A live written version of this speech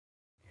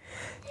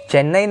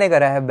चेन्नई ने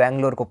करा है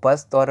बैंगलोर को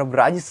पस्त और अब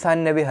राजस्थान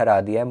ने भी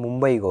हरा दिया है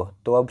मुंबई को।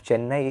 तो अब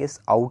Chennai is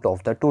out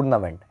of the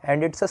tournament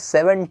and it's a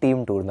 7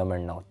 team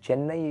tournament now.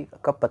 Chennai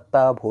का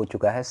पत्ता अब हो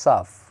चुका है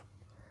साफ।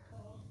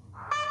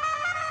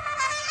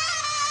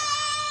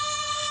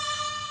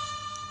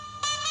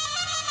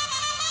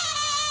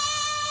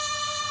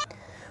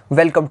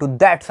 Welcome to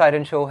that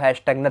siren show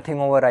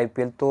 #nothing over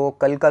IPL. तो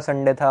कल का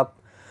संडे था,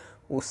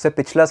 उससे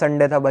पिछला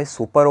संडे था भाई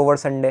super over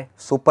Sunday,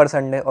 super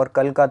Sunday, और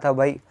कल का था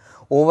भाई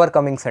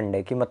ओवरकमिंग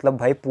संडे। कि मतलब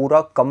भाई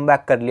पूरा कम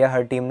बैक कर लिया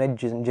हर टीम ने।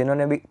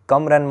 जिन्होंने भी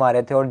कम रन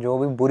मारे थे और जो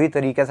भी बुरी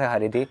तरीके से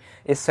हारी थी,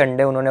 इस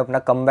संडे उन्होंने अपना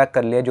कम बैक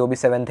कर लिया, जो भी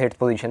 7th 8th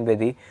पोजीशन पे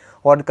थी।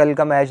 और कल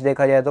का मैच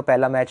देखा जाए तो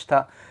पहला मैच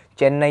था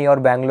चेन्नई और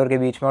बैंगलोर के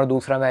बीच में और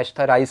दूसरा मैच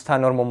था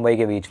राजस्थान और मुंबई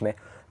के बीच में।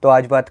 तो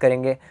आज बात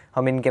करेंगे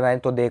हम इनके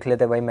मैच। तो देख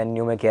लेते भाई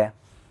मेन्यू में क्या है।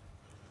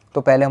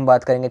 तो पहले हम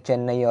बात करेंगे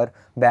चेन्नई और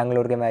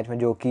बैंगलोर के मैच में,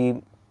 जो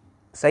कि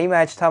सही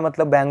मैच था।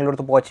 मतलब बैंगलोर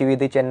तो पहुंची हुई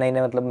थी, चेन्नई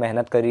ने मतलब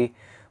मेहनत करी।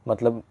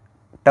 मतलब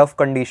टफ़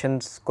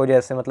कंडीशंस को,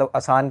 जैसे मतलब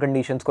आसान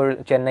कंडीशंस को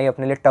चेन्नई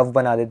अपने लिए टफ़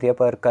बना देती है,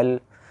 पर कल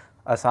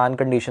आसान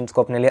कंडीशंस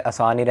को अपने लिए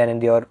आसान ही रहने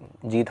दिया और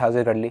जीत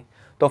हासिल कर ली।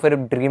 तो फिर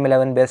dream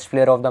 11 best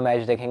player of the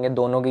match देखेंगे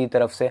दोनों की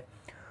तरफ से।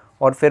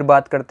 और फिर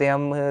बात करते हैं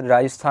हम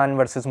राजस्थान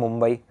वर्सेस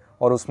मुंबई,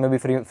 और उसमें भी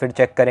फिर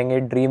चेक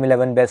करेंगे dream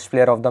 11 best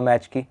player of the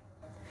match की।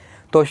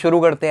 तो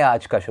शुरू करते हैं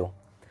आज का शो।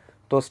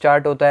 तो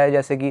स्टार्ट होता है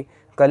जैसे कि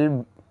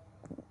कल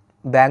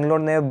बैंगलोर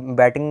ने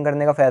बैटिंग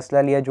करने का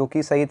फ़ैसला लिया, जो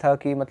कि सही था।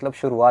 कि मतलब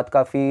शुरुआत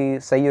काफ़ी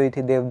सही हुई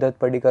थी, देवदत्त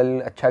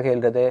पडिक्कल अच्छा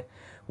खेल रहे थे,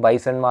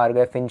 22 रन मार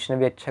गए, फिंच ने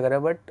भी अच्छा करा।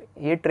 बट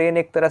ये ट्रेन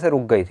एक तरह से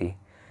रुक गई थी।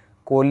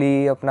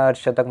 कोहली अपना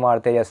अर्धशतक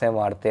मारते जैसे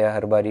मारते हैं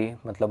हर बारी,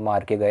 मतलब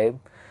मार के गए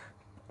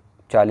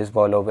 40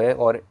 बॉलों पे।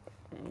 और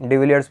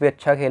डिविलियर्स भी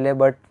अच्छा खेले,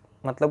 बट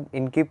मतलब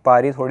इनकी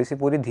पारी थोड़ी सी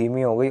पूरी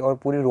धीमी हो गई और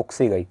पूरी रुक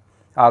सी गई।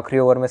 आखिरी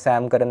ओवर में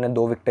सैम करन ने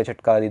 2 विकेटें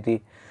चटका दी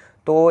थी।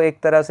 तो एक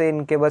तरह से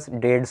इनके बस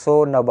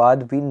 150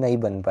 नबाद भी नहीं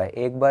बन पाए।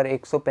 एक बार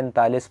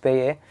 145 पे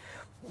ये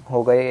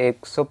हो गए,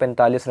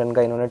 145 रन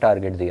का इन्होंने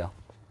टारगेट दिया।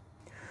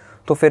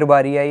 तो फिर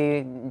बारी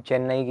आई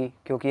चेन्नई की,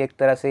 क्योंकि एक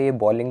तरह से ये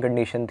बॉलिंग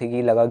कंडीशन थी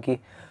कि लगा कि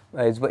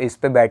इस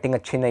पे बैटिंग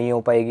अच्छी नहीं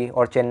हो पाएगी,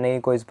 और चेन्नई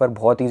को इस पर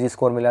बहुत इजी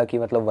स्कोर मिला कि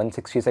मतलब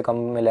 160 से कम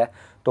मिला है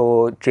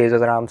तो चेज़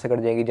आराम से कर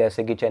जाएगी।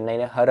 जैसे कि चेन्नई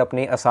ने हर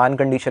अपनी आसान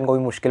कंडीशन को भी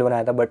मुश्किल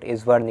बनाया था, बट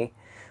इस बार नहीं।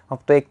 अब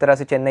तो एक तरह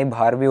से चेन्नई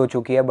बाहर भी हो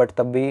चुकी है, बट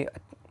तब भी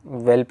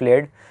वेल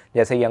प्लेड।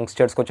 जैसे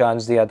यंगस्टर्स को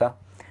चांस दिया था,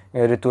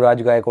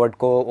 ऋतुराज गायकवाड़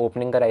को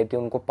ओपनिंग कराई थी,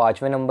 उनको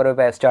 5वें नंबर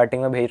पे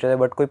स्टार्टिंग में भेज रहे थे,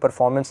 बट कोई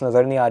परफॉर्मेंस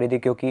नज़र नहीं आ रही थी,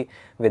 क्योंकि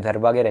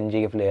विदर्भा के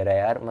रणजी के प्लेयर है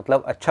यार।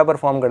 मतलब अच्छा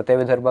परफॉर्म करते हैं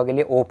विदर्भा के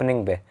लिए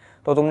ओपनिंग पे।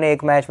 तो तुमने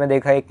एक मैच में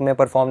देखा, एक में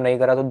परफॉर्म नहीं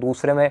करा, तो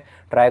दूसरे में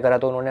ट्राई करा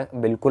तो उन्होंने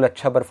बिल्कुल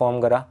अच्छा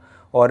परफॉर्म करा।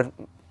 और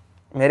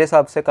मेरे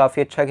हिसाब से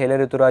काफ़ी अच्छा खेले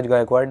ऋतुराज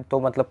गायकवाड़। तो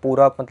मतलब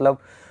पूरा मतलब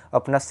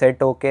अपना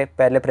सेट होके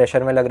पहले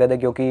प्रेशर में लग रहे थे,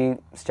 क्योंकि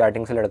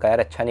स्टार्टिंग से लड़का यार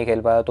अच्छा नहीं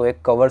खेल पाया। तो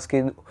एक कवर्स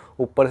की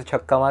ऊपर से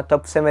छक्का मारा,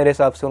 तब से मेरे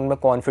हिसाब से उनमें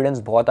कॉन्फिडेंस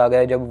बहुत आ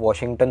गया। जब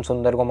वॉशिंगटन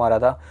सुंदर को मारा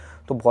था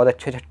तो बहुत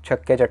अच्छे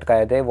छक्के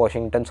चटकाए थे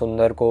वॉशिंगटन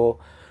सुंदर को,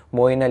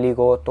 मोइन अली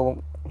को, तो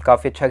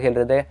काफ़ी अच्छा खेल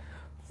रहे थे।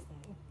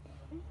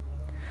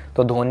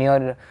 तो धोनी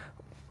और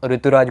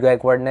ऋतुराज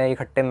गायकवाड़ ने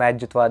इकट्ठे मैच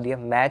जितवा दिया।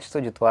 मैच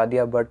तो जितवा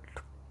दिया, but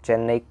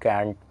Chennai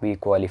can't be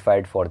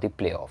qualified for the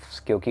playoffs,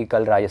 क्योंकि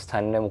कल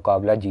राजस्थान ने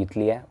मुकाबला जीत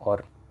लिया है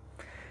और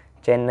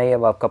चेन्नई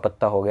अब आपका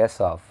पत्ता हो गया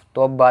साफ।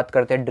 तो अब बात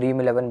करते हैं dream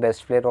 11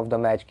 best player of the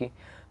match की।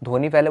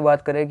 धोनी पहले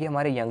बात करें कि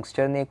हमारे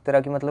यंगस्टर ने एक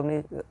तरह की मतलब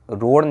नहीं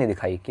रोड नहीं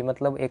दिखाई। कि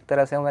मतलब एक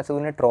तरह से हम ऐसे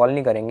उन्हें ट्रॉल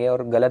नहीं करेंगे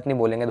और गलत नहीं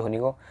बोलेंगे धोनी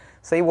को,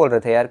 सही बोल रहे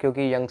थे यार।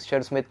 क्योंकि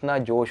यंगस्टर्स में इतना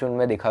जोश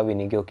उनमें दिखा भी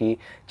नहीं, क्योंकि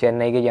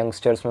चेन्नई के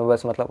यंगस्टर्स में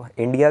बस मतलब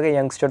इंडिया के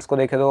यंगस्टर्स को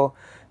देखे तो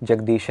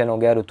जगदीशन हो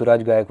गया,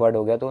 ऋतुराज गायकवाड़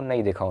हो गया, तो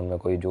नहीं दिखा उनमें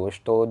कोई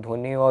जोश। तो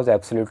Dhoni was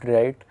absolutely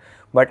right.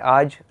 But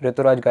आज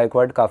ऋतुराज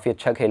गायकवाड़ काफ़ी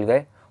अच्छा खेल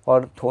गए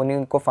और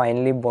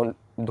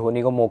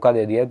धोनी को मौका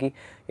दे दिया कि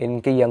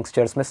इनके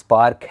यंगस्टर्स में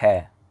स्पार्क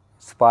है,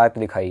 स्पार्क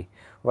दिखाई।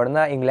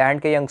 वरना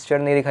इंग्लैंड के यंगस्टर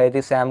नहीं दिखाई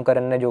थी, सैम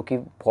करन ने, जो कि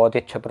बहुत ही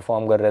अच्छा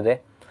परफॉर्म कर रहे थे।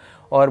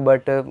 और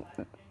बट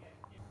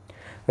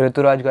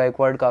ऋतुराज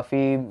गायकवाड़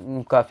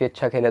काफ़ी काफ़ी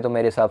अच्छा खेले। तो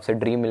मेरे हिसाब से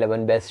dream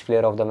 11 best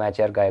player of the match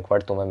यार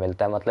गायकवाड़ तुम्हें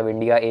मिलता है। मतलब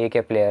इंडिया ए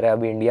के प्लेयर है,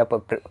 अभी इंडिया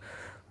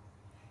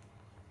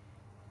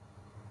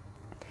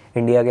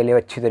के लिए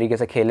अच्छी तरीके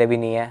से खेले भी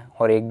नहीं है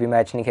और एक भी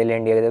मैच नहीं खेले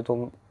इंडिया के लिए,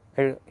 तो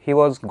ही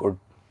वॉज गुड।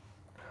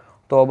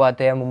 तो अब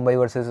आते हैं मुंबई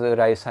वर्सेस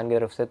राजस्थान की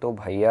तरफ से। तो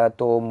भैया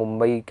तो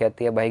मुंबई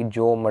कहती है भाई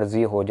जो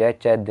मर्ज़ी हो जाए,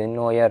 चाहे दिन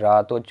हो या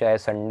रात हो, चाहे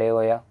संडे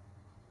हो या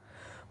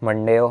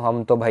मंडे हो,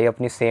 हम तो भाई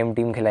अपनी सेम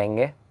टीम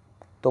खिलाएंगे।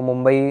 तो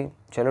मुंबई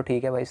चलो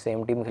ठीक है भाई,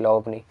 सेम टीम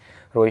खिलाओ अपनी।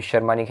 रोहित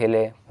शर्मा नहीं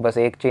खेले, बस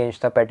एक चेंज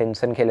था,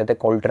 पैटिंसन खेले थे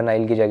कोल्टर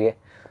नाइल की जगह,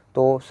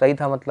 तो सही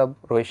था। मतलब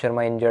रोहित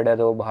शर्मा इंजर्ड है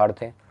तो बाहर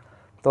थे।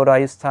 तो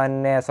राजस्थान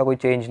ने ऐसा कोई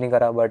चेंज नहीं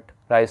करा, बट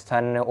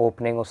राजस्थान ने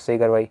ओपनिंग उससे ही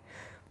करवाई,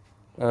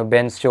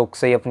 बेन स्टोक्स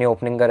से ही अपनी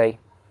ओपनिंग कराई।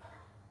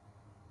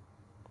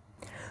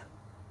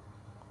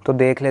 तो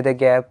देख लेते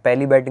क्या है।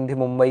 पहली बैटिंग थी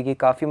मुंबई की,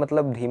 काफ़ी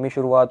मतलब धीमी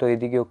शुरुआत हुई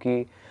थी,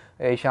 क्योंकि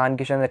ईशान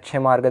किशन अच्छे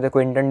मार गए थे,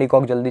 क्विंटन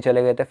डिकॉक जल्दी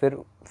चले गए थे,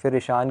 फिर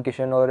ईशान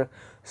किशन और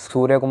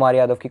सूर्य कुमार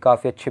यादव की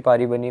काफ़ी अच्छी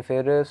पारी बनी।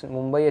 फिर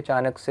मुंबई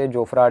अचानक से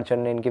जोफ्रा आर्चर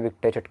ने इनकी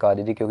विकेटें चटका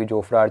दी थी, क्योंकि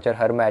जोफ्रा आर्चर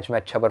हर मैच में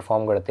अच्छा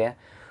परफॉर्म करते हैं।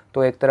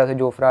 तो एक तरह से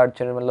जोफ्रा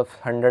आर्चर मतलब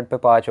 100 पे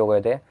 5 हो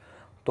गए थे।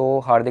 तो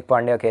हार्दिक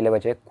पांड्या अकेले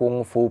बचे,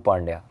 कुंग फू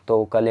पांड्या।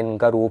 तो कल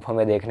इनका रूप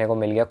हमें देखने को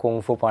मिल गया,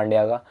 कुंग फू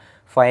पांड्या का।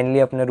 फाइनली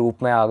अपने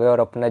रूप में आ गए और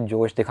अपना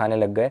जोश दिखाने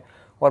लग गए।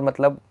 और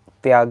मतलब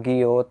त्यागी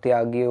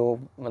हो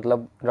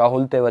मतलब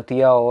राहुल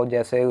तेवतिया हो,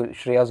 जैसे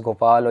श्रेयस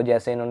गोपाल हो,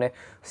 जैसे इन्होंने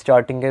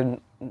स्टार्टिंग के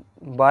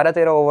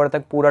 12-13 ओवर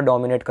तक पूरा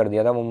डोमिनेट कर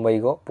दिया था, मुंबई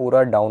को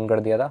पूरा डाउन कर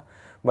दिया था।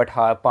 बट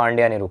हाँ,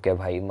 पांड्या ने रुके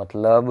भाई।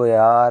 मतलब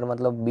यार,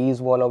 मतलब 20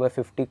 बॉलों पे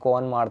 50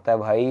 कौन मारता है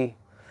भाई।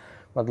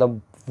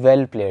 मतलब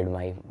वेल प्लेड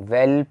भाई,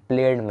 वेल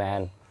प्लेड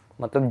मैन।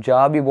 मतलब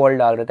जहाँ भी बॉल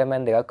डाल रहे थे,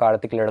 मैंने देखा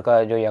कार्तिक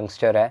लड़का जो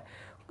यंगस्टर है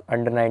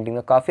अंडर 19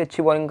 में, काफ़ी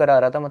अच्छी बॉलिंग करा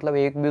रहा था। मतलब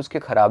एक भी उसकी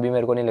खराबी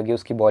मेरे को नहीं लगी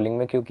उसकी बॉलिंग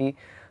में, क्योंकि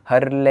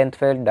हर लेंथ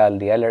पे डाल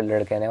दिया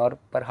लड़के ने। और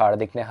पर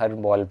हार्दिक ने हर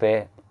बॉल पे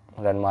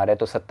रन मारे।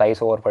 तो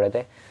 27 ओवर पड़े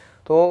थे।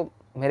 तो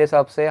मेरे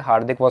हिसाब से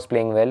हार्दिक वॉज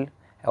प्लेइंग वेल,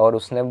 और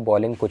उसने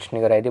बॉलिंग कुछ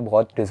नहीं कराई थी,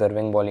 बहुत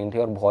डिजर्विंग बॉलिंग थी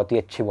और बहुत ही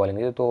अच्छी बॉलिंग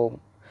थी। तो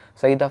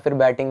सही था। फिर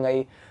बैटिंग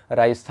आई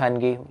राजस्थान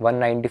की,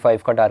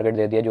 195 का टारगेट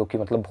दे दिया, जो कि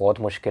मतलब बहुत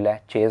मुश्किल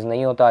है। चेज़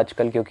नहीं होता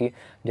आजकल, क्योंकि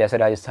जैसे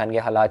राजस्थान के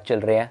हालात चल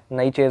रहे हैं,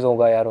 नहीं चेज़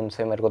होगा यार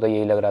उनसे, मेरे को तो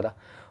यही लग रहा था।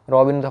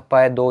 रॉबिन थप्पा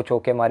है, 2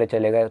 चौके मारे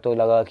चले गए, तो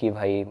लगा कि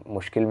भाई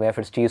मुश्किल में है।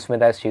 फिर स्टीव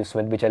स्मिथ आया, स्टीव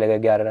स्मिथ भी चले गए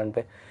 11 रन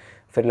पे।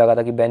 फिर लगा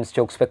था कि बेन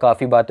स्टोक्स पे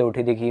काफ़ी बातें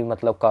उठी थी कि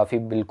मतलब काफ़ी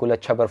बिल्कुल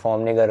अच्छा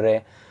परफॉर्म नहीं कर रहे,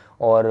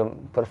 और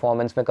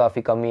परफॉर्मेंस में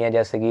काफ़ी कमी है,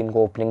 जैसे कि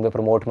इनको ओपनिंग में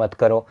प्रमोट मत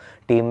करो,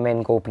 टीम में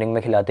इनको ओपनिंग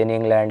में खिलाते नहीं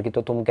इंग्लैंड की,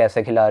 तो तुम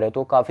कैसे खिला रहे हो।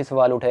 तो काफ़ी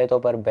सवाल उठाए, तो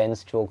पर बेन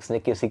स्टोक्स ने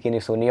किसी की नहीं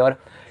सुनी, और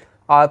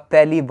आप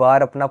पहली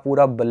बार अपना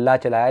पूरा बल्ला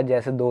चलाया,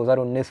 जैसे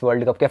 2019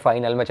 वर्ल्ड कप के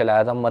फाइनल में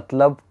चलाया था।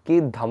 मतलब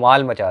कि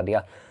धमाल मचा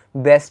दिया,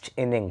 बेस्ट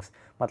इनिंग्स।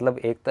 मतलब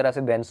एक तरह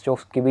से बेन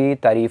स्टोक्स की भी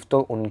तारीफ़ तो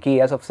उनकी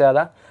है सबसे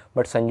ज़्यादा,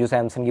 बट संजू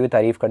सैमसन की भी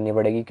तारीफ़ करनी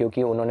पड़ेगी,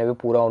 क्योंकि उन्होंने भी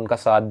पूरा उनका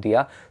साथ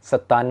दिया।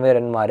 97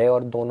 रन मारे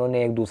और दोनों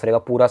ने एक दूसरे का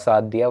पूरा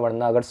साथ दिया।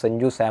 वरना अगर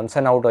संजू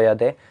सैमसन आउट हो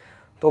जाते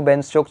तो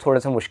बेन स्टोक्स थोड़े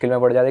से मुश्किल में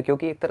पड़ जाते,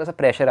 क्योंकि एक तरह से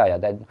प्रेशर आ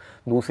जाता है।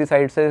 दूसरी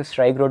साइड से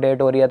स्ट्राइक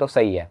रोटेट हो रही है तो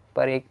सही है,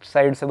 पर एक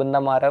साइड से बंदा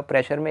मारा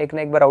प्रेशर में, एक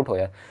ना एक बार आउट हो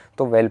जाए।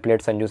 तो वेल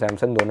प्लेड संजू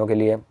सैमसन, दोनों के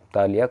लिए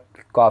तालियां,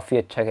 काफ़ी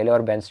अच्छा खेले।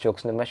 और बेन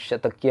स्टोक्स ने मैं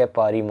शतक की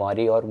पारी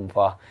मारी, और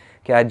वाह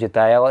क्या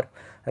जिताया। और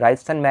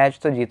राजस्थान मैच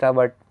तो जीता,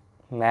 बट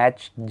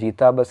मैच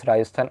जीता बस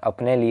राजस्थान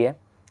अपने लिए।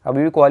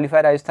 अभी भी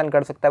क्वालिफाई राजस्थान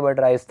कर सकता है, बट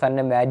राजस्थान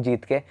ने मैच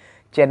जीत के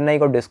चेन्नई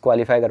को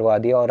डिस्क्वालीफाई करवा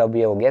दिया, और अब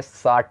ये हो गया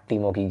 60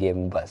 टीमों की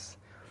गेम बस।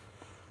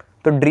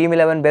 तो dream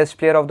 11 best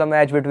player of the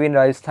match between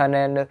Rajasthan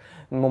and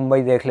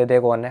Mumbai देख लेते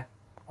हैं कौन है।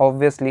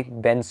 ऑब्वियसली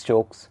बेन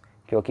स्टोक्स,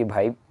 क्योंकि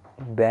भाई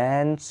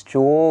बेन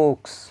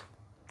स्टोक्स,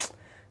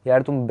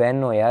 यार तुम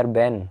बेन हो यार,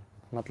 बेन।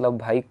 मतलब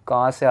भाई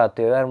कहाँ से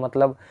आते हो यार।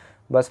 मतलब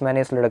बस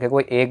मैंने इस लड़के को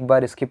एक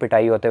बार इसकी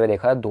पिटाई होते हुए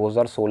देखा,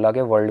 2016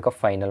 के वर्ल्ड कप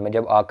फाइनल में,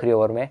 जब आखिरी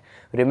ओवर में,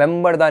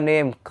 remember the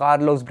name,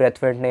 Carlos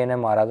Brathwaite ने इन्हें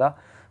मारा था।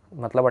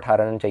 मतलब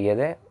 18 रन चाहिए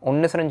थे,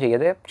 19 रन चाहिए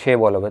थे 6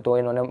 बॉलों पे, तो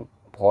इन्होंने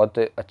बहुत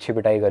अच्छी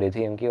पिटाई करी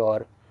थी इनकी।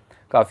 और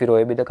काफ़ी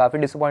रोए भी थे। काफ़ी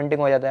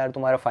डिसअपॉइंटिंग हो जाता है यार,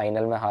 तुम्हारा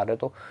फाइनल में हारे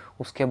तो।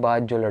 उसके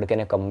बाद जो लड़के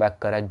ने कमबैक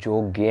करा,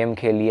 जो गेम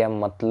खेली है,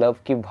 मतलब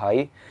कि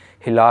भाई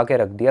हिला के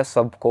रख दिया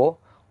सबको।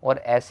 और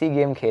ऐसी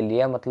गेम खेली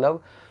है,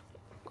 मतलब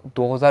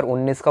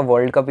 2019 का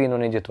वर्ल्ड कप ही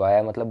इन्होंने जितवाया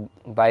है। मतलब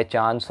बाय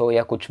चांस हो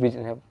या कुछ भी,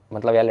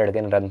 मतलब यार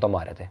लड़के ने रन तो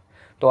मारे थे।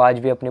 तो आज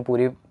भी अपनी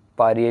पूरी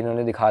पारी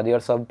इन्होंने दिखा दी और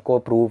सबको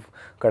प्रूव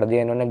कर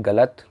दिया इन्होंने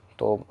गलत।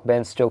 तो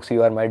Ben Stokes,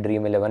 you are my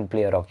dream 11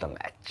 player of the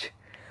match.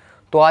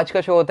 तो आज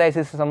का शो होता है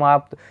इसी से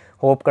समाप्त।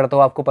 होप करता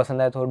हूँ आपको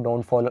पसंद आए, तो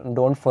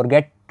don't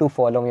forget to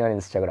follow me on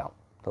Instagram.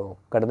 तो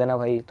कर देना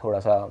भाई, थोड़ा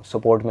सा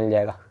सपोर्ट मिल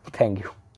जाएगा। Thank you.